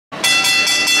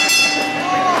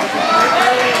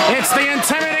the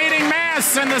intimidating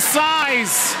mass and the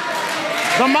size,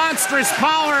 the monstrous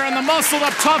power and the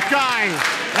muscled-up tough guy.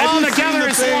 All together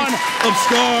as one. Of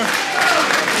Scar.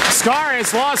 Scar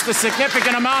has lost a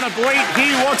significant amount of weight.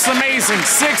 He looks amazing.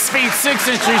 6 feet 6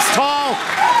 inches tall.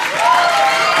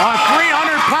 A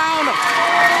 300-pound,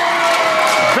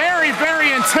 very, very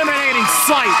intimidating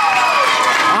sight.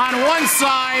 On one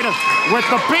side, with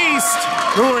the Beast,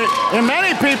 who in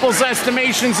many people's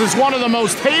estimations is one of the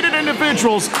most hated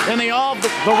individuals in the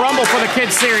Rumble for the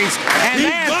Kids series. And He's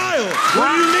then, vile.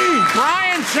 What do you mean?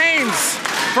 Brian James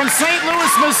from St.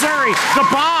 Louis, Missouri, the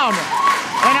Bomb,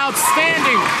 an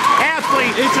outstanding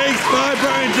athlete. It takes 5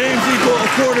 Brian James equal a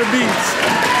quarter Beast.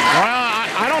 Well,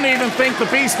 I don't even think the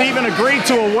Beast even agreed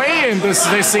to a weigh-in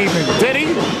this evening. Did he?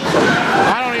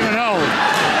 I don't even know.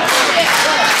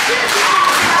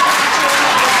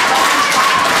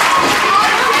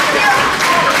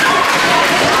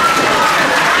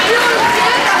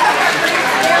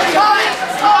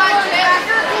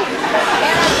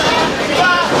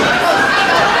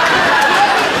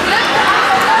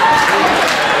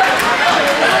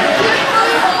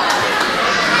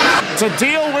 To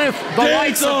deal with the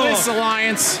likes of this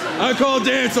alliance. I call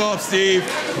dance off, Steve.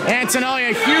 Antonelli,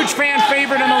 a huge fan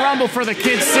favorite in the Rumble for the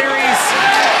Kids series.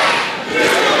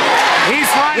 He's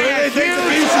riding a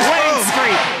huge winning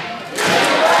streak.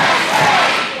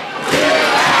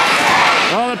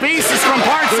 Well, the Beast is from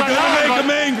parts unknown. They're gonna make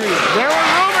him angry. There were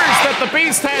rumors that the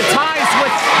Beast had ties with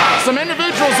some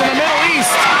individuals in the Middle East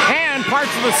and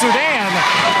parts of the Sudan.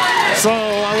 So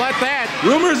I'll let that.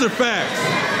 Rumors are facts.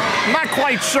 I'm not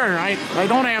quite sure. I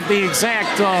don't have the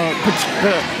exact,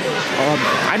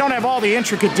 I don't have all the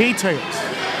intricate details,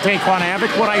 Daequon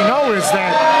Havoc. What I know is that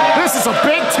this is a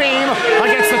big team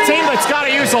against a team that's got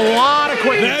to use a lot of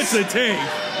quickness. That's a tank.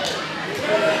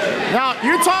 Now,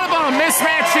 you're talking about a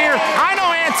mismatch here. I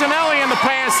know Antonelli in the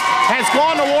past has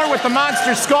gone to war with the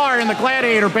Monster Scar in the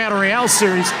Gladiator Battle Royale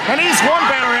series, and he's won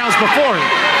Battle Royales before.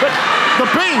 But the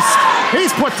Beast, he's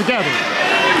put together.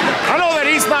 I know that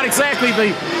he's not exactly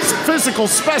the physical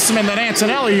specimen that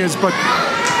Antonelli is, but...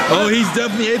 Oh, he's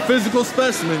definitely a physical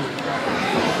specimen.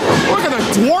 Look at the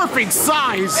dwarfing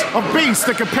size of Beast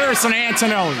in comparison to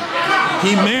Antonelli.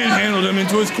 He manhandled him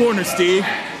into his corner, Steve.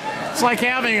 It's like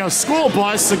having a school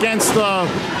bus against what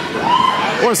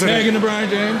is it? Megan and Brian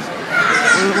James.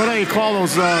 What do you call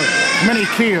those mini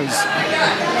Kias?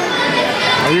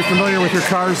 Are you familiar with your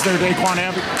cars there, Daequon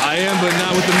Havoc? I am, but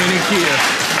not with the mini Kia.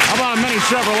 How about a mini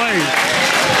Chevrolet?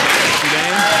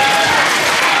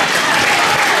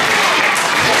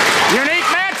 Unique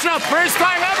matchup, first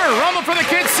time ever, Rumble for the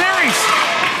Kids series.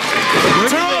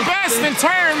 Two of the best in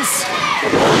terms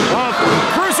of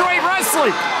cruiserweight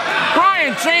wrestling.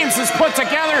 Brian James is put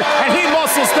together, and he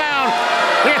muscles down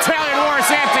the Italian Wars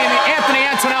Anthony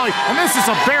Antonelli. And this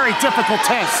is a very difficult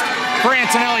test for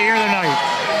Antonelli here tonight.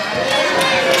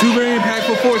 Two very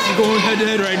impactful forces going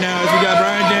head-to-head right now as we got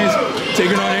Brian James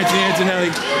taking on Anthony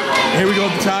Antonelli. Here we go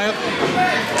with the tie-up.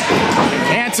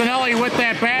 Antonelli with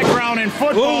that background in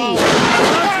football.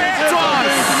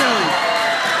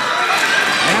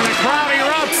 And the crowd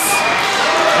erupts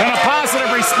in a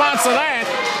positive response to that.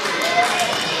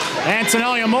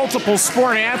 Antonelli, a multiple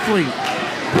sport athlete.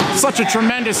 Such a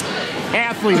tremendous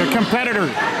athlete, a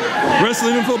competitor.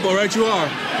 Wrestling and football, right you are.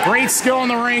 Great skill in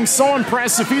the ring, so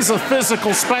impressive. He's a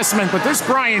physical specimen, but this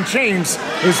Brian James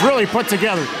is really put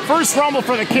together. First Rumble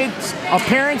for the Kids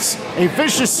appearance, a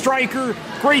vicious striker,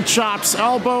 great chops,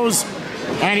 elbows,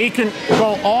 and he can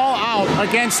go all out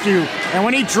against you. And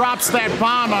when he drops that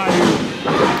bomb on you,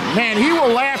 man, he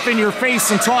will laugh in your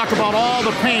face and talk about all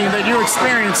the pain that you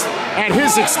experienced at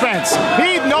his expense.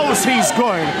 He knows he's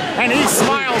good, and he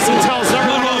smiles and tells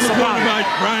everyone else about it.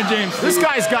 Brian James. This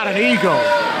guy's got an ego,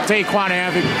 Daequon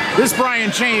Havoc. This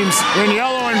Brian James in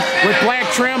yellow and with black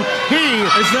trim,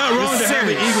 it's not wrong to have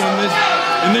an ego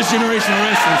in this generation of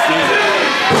wrestling, Steve.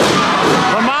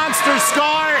 The Monster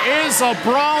Scar is a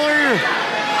brawler.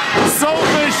 So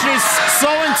vicious,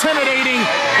 so intimidating,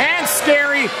 and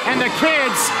scary, and the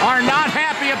kids are not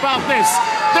happy about this.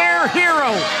 Their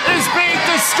hero is being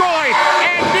destroyed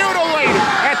and mutilated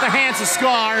at the hands of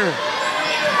Scar.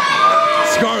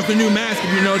 Scar with a new mask,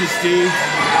 if you notice, Steve.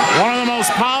 One of the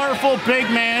most powerful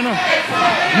big men,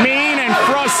 mean and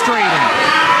frustrating,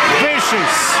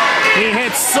 vicious. He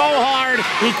hits so hard,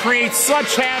 he creates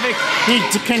such havoc, he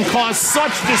can cause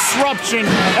such disruption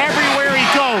everywhere he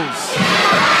goes.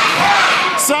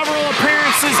 Several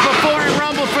appearances before in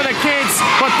Rumble for the Kids,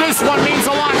 but this one means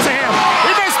a lot to him.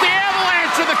 He missed the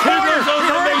avalanche in the corner. He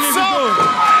hurt himself.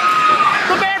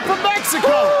 The man from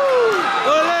Mexico.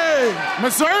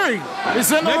 Missouri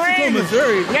is in the ring.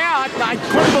 Missouri. Yeah, I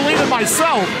couldn't believe it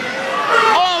myself.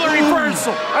 Oh, the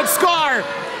reversal. And Scar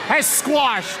has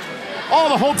squashed all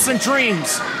the hopes and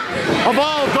dreams of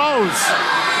all those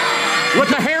with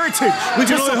the heritage. We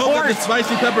can only hope that the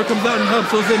spicy pepper comes out and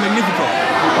helps Jose Magnifico.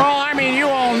 Well, I mean,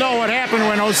 you all know what happened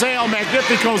when Jose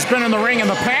Magnifico's been in the ring in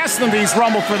the past in these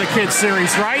Rumble for the Kids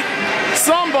series, right?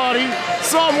 Somebody,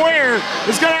 somewhere,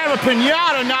 is going to have a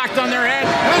piñata knocked on their head,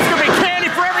 and there's going to be candy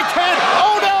for every kid.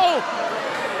 Oh, no!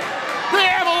 The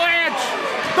avalanche!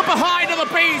 The behind of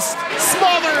the beast!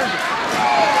 Smothered!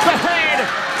 The head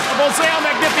of Jose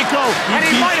Magnifico, and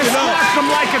he might have squashed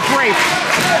him like a grape.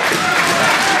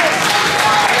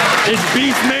 It's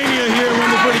Beast Mania here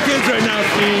Rumble for the Kids right now,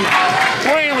 Steve.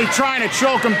 Plainly trying to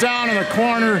choke him down in the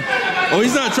corner. Oh,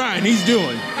 he's not trying, he's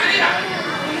doing.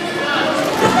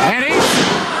 And he's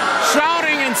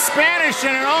shouting in Spanish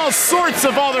and in all sorts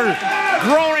of other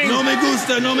groaning. No me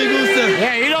gusta, no me gusta.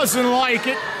 Yeah, he doesn't like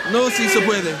it. No si se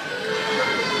puede.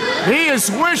 He is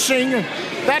wishing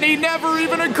that he never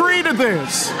even agreed to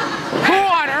this. Who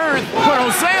on earth put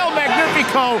Jose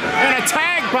Magnifico in a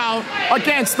tag bout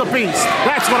against the Beast?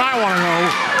 That's what I want to know.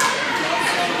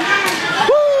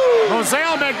 Woo! Jose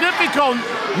Magnifico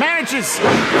manages to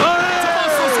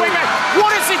muscle his way back.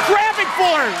 What is he grabbing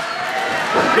for?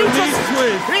 He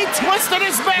twisted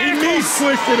his manacles. He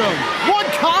twisted him. One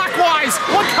clockwise,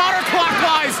 one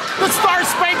counterclockwise. The Star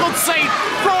Spangled Saint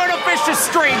throwing a vicious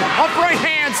string of right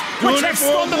hands, which have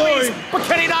stunned the Beast. But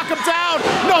can he knock him down?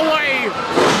 No way.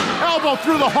 Elbow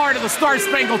through the heart of the Star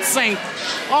Spangled Saint.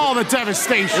 All the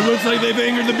devastation. It looks like they've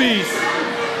angered the Beast.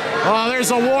 Oh,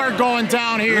 there's a war going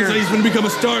down here. Looks like he's going to become a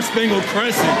Star Spangled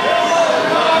Crescent.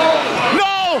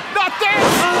 No, not this.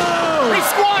 Oh. He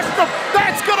squashed him.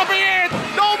 That's going to be it.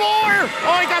 No more.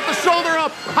 Oh, he got the shoulder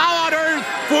up. How on earth?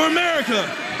 For America.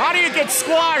 How do you get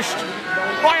squashed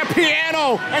by a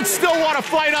piano and still want to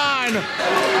fight on?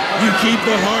 You keep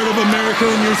the heart of America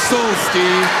in your soul,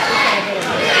 Steve.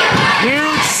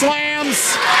 Huge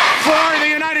slams for the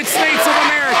United States of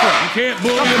America. You can't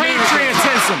bully the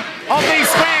patriotism of these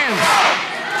fans.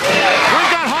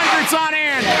 We've got hundreds on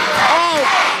hand. Oh,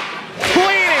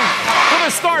 pleading for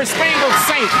the Star Spangled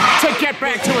Saint to get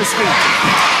back to his feet.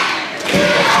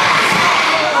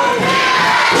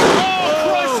 Oh,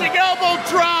 crushing elbow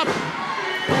drop.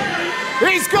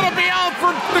 He's going to be out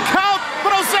for the count,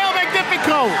 but Jose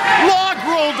Magnifico log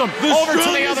rolled him over to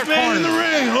the other corner. In the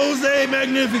ring, Jose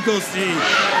Magnifico, Steve.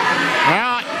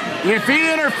 Now, if he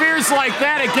interferes like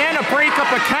that again to break up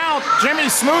a count, Jimmy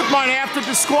Smooth might have to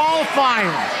disqualify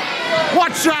him.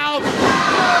 Watch out!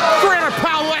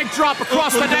 300-pound leg drop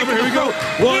across the neck. Here we go.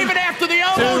 Even after the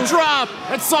elbow drop,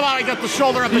 and somehow he got the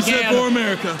shoulder up again. For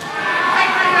America.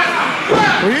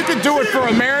 Well, you can do it for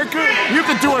America. You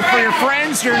can do it for your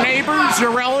friends, your neighbors,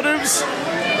 your relatives.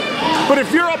 But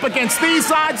if you're up against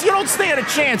these odds, you don't stand a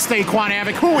chance, Daequon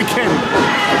Havoc. Who are we kidding?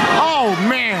 Oh,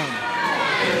 man.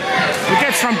 It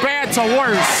gets from bad to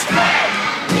worse.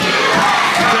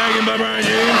 Tagging by Brian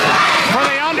James. For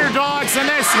the underdogs in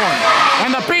this one.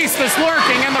 And the Beast is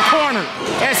lurking in the corner.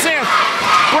 As if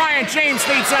Brian James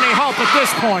needs any help at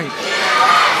this point.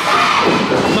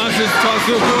 Mox's toss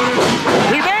to the corner.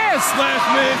 He missed. Last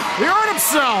miss. He hurt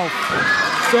himself.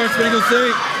 Star Spangled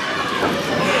Saint.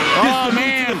 Oh,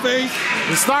 man.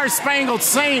 The Star Spangled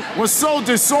Saint was so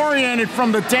disoriented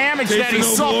from the damage that he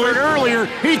suffered earlier,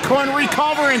 he couldn't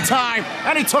recover in time,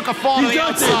 and he took a fall to the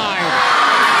outside.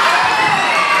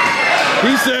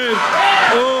 He said,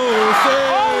 oh,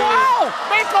 wow,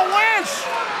 make a wish.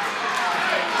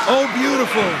 Oh,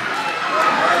 beautiful.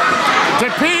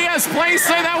 Did PES Plays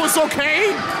say that was okay?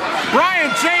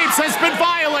 Brian James has been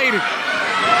violated.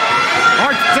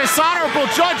 Our dishonorable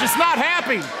judge is not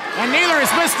happy, and neither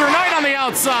is Mr. Knight on the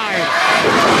outside.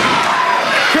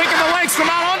 Kicking the legs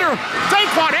from out under him.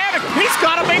 Daequon Havoc, he's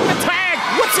got to make the tag.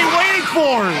 What's he waiting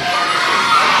for?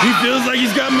 He feels like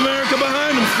he's got America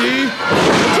behind him, Steve.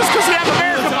 Just because you have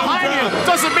America behind you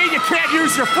doesn't mean you can't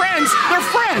use your friends. They're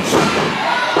French.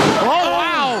 Oh,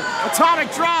 wow. Atomic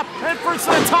drop. Head first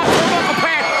to the top. Hold up the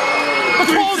pad.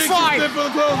 The clothesline.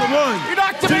 He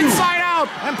knocked him inside out.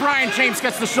 And Brian James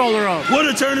gets the shoulder up. What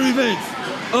a turn of events.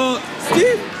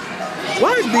 Steve,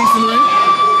 why is Beast in the ring?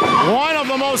 One of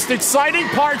the most exciting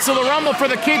parts of the Rumble for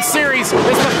the Kids series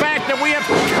is the fact that we have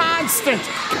constant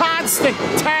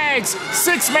tags,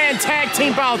 6-man tag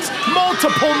team bouts,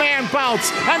 multiple man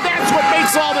bouts, and that's what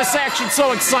makes all this action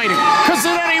so exciting. Because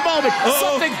at any moment,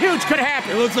 something huge could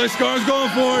happen. It looks like Scar's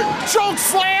going for it. Choke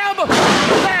slam!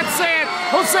 That's it!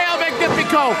 Jose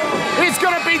Magnifico is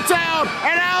going to be down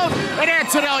and out, and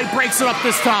Antonelli breaks it up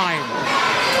this time.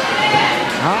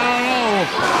 I don't know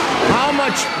how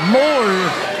much more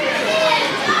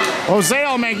Jose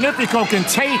Magnifico can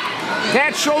take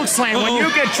that choke slam when you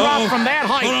get dropped from that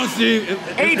height. Hold on, Steve.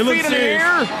 8 feet in the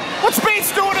air. What's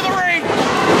Beast doing in the ring?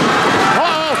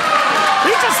 Uh-oh.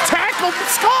 He just tackled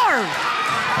Scar.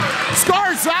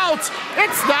 Scar's out.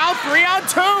 It's now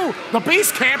 3-on-2. The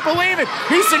Beast can't believe it.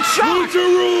 He's in shock. Lucha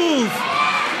rules.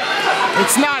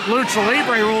 It's not Lucha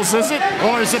Libre rules, is it?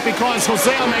 Or is it because Jose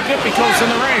Magnifico's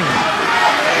in the ring?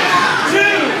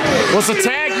 Was a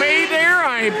tag made there?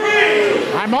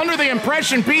 I'm under the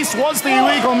impression Beast was the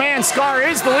illegal man. Scar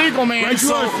is the legal man. Right,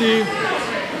 so Steve.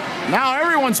 now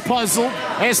everyone's puzzled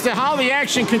as to how the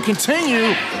action can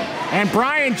continue. And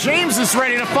Brian James is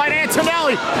ready to fight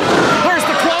Antonelli. There's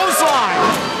the clothesline.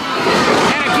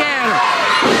 And again,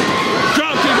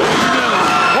 Drop kick of Antonelli.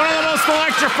 one of the most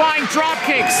electrifying drop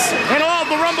kicks in all of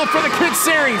the Rumble for the Kids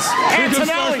series.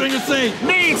 Antonelli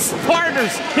needs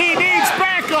partners. He needs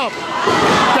backup.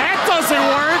 That doesn't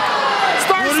work.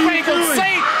 Spangled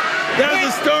Saint.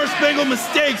 That's a Star Spangled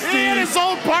mistake, Steve. And his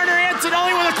own partner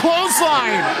Antonelli with a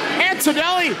clothesline.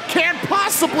 Antonelli can't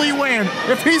possibly win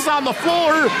if he's on the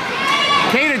floor.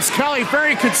 Cadence Kelly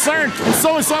very concerned, and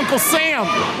so is Uncle Sam.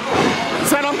 Is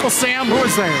that Uncle Sam? Who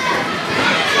is that?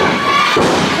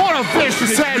 What a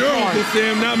vicious head. Your Uncle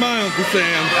Sam, not my Uncle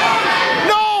Sam.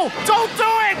 No! Don't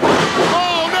do it!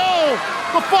 Oh no!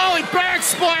 The falling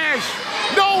backsplash!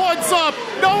 No one's up!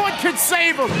 No one can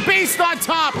save him! Beast on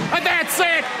top, and that's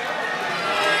it!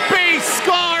 Beast,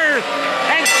 Scar,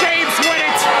 and James win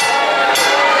it!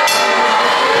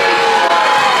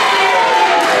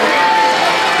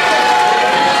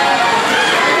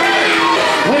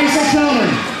 Ladies and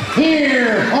gentlemen,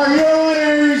 here are your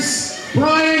winners,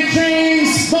 Brian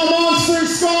James, the Monster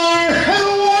Scar, and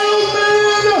the Wild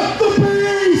Man, the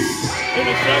Beast! In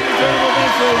the second general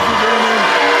event, ladies and gentlemen,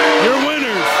 your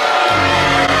winners,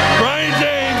 Brian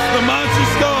James, the Monster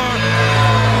Scar,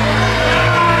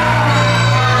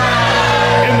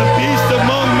 and the Beast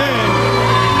among men,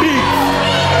 Beast.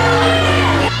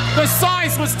 The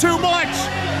size was too much.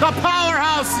 The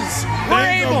powerhouses were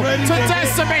able to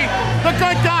decimate the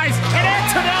good guys, and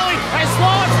Antonelli has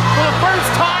lost for the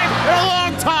first time in a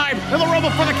long time in the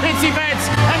Rumble for the Kids events.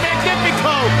 And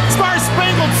Magnifico, Star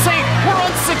Spangled Saint were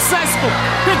unsuccessful.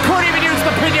 They couldn't even use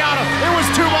the pinata. It was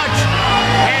too much.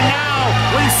 And now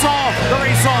we saw the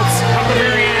results.